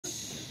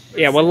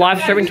Yeah, we're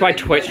live streaming to our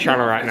Twitch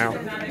channel right now.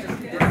 8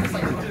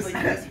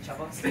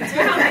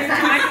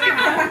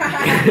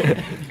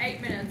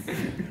 minutes.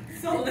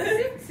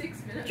 Solid. 6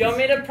 minutes. Do you want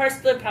me to press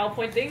the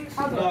PowerPoint thing?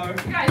 No.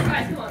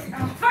 Guys, come on.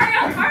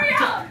 Hurry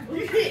up!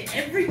 You hit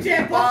every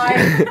jab By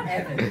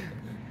Evan.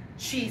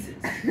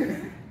 Cheeses.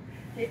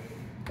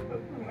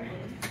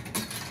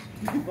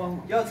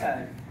 Your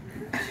turn.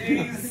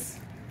 Cheese.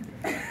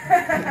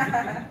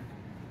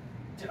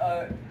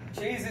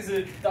 Cheese is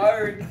a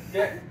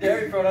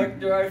dairy product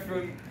derived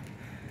from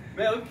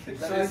milk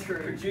that is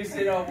produced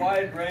in a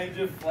wide range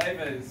of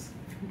flavors,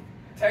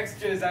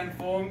 textures, and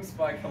forms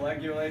by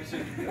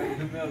coagulation of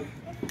the milk.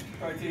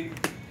 Protein.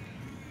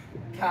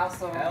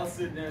 Calcium.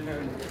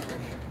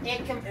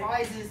 It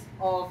comprises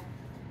of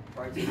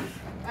protein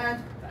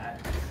and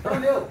fat from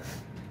milk.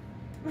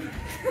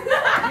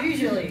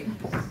 Usually,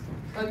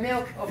 the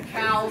milk of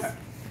cows,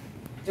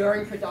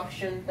 during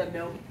production, the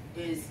milk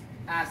is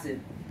acid,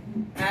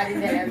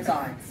 adding the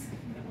enzymes.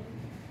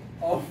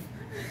 Of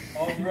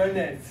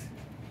rennet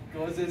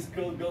causes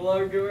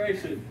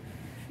coagulation.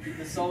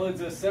 The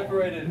solids are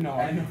separated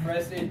and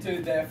pressed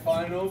into their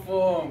final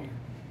form.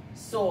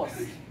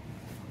 Sauce.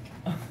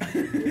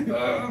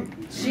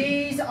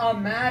 Cheese are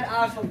made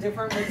out of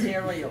different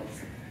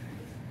materials.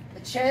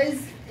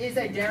 Cheese is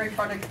a dairy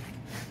product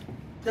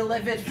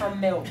delivered from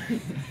milk.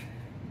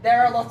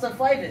 There are lots of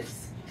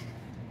flavors.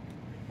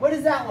 What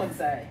does that one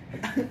say?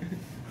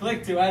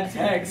 Click to add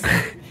text.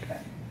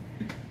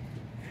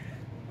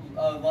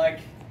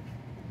 Like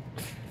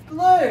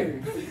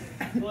Glue.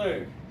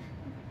 blue.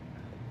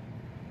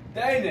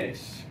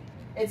 Danish.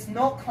 It's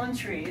not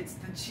country, it's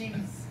the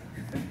cheese.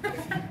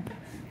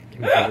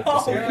 Here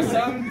are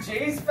some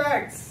cheese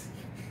facts.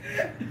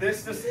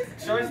 This just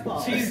shows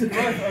cheese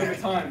growth over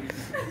time.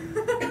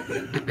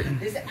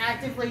 This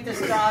actively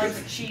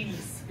describes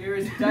cheese. Here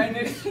is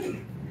Danish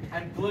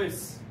and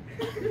Blues.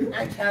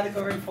 And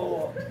category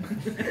 4.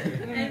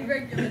 And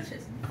regular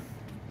cheese.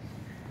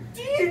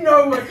 Do you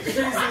know what cheese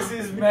this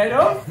is made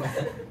of?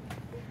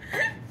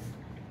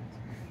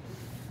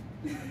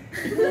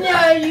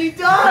 No, you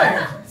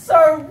don't!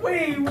 So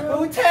we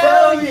will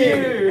tell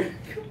you.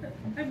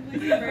 I'm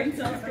losing brain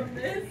cells from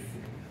this.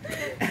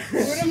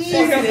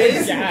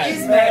 Cheese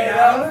is made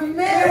of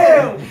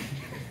milk!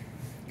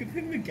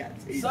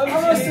 Some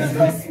cheese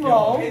are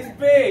small. is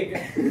big.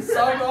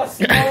 Some are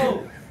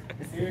small.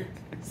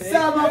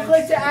 Some are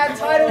click to add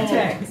title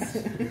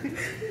text.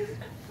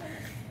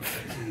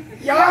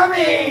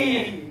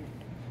 Yummy!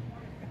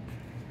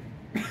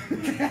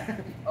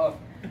 Oh,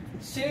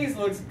 cheese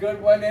looks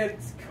good when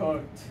it's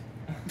cooked.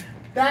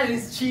 That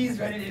is cheese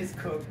when it is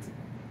cooked.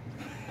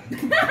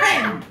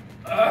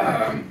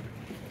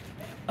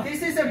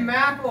 This is a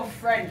map of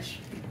French.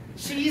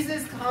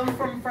 Cheeses come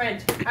from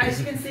French. As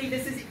you can see,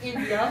 this is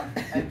India.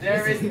 And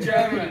there is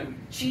German.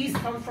 Cheese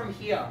comes from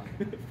here.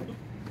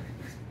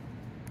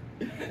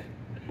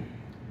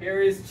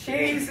 Here is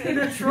cheese in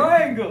a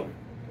triangle.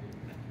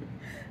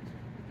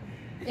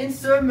 In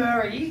Sir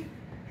Murray,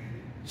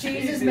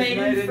 cheese is made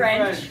in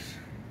French.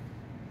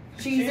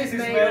 Cheese is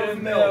made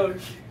of milk.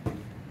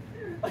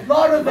 A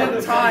lot of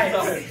them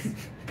types.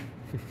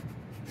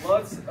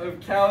 Lots of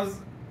cows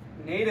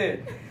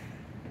needed.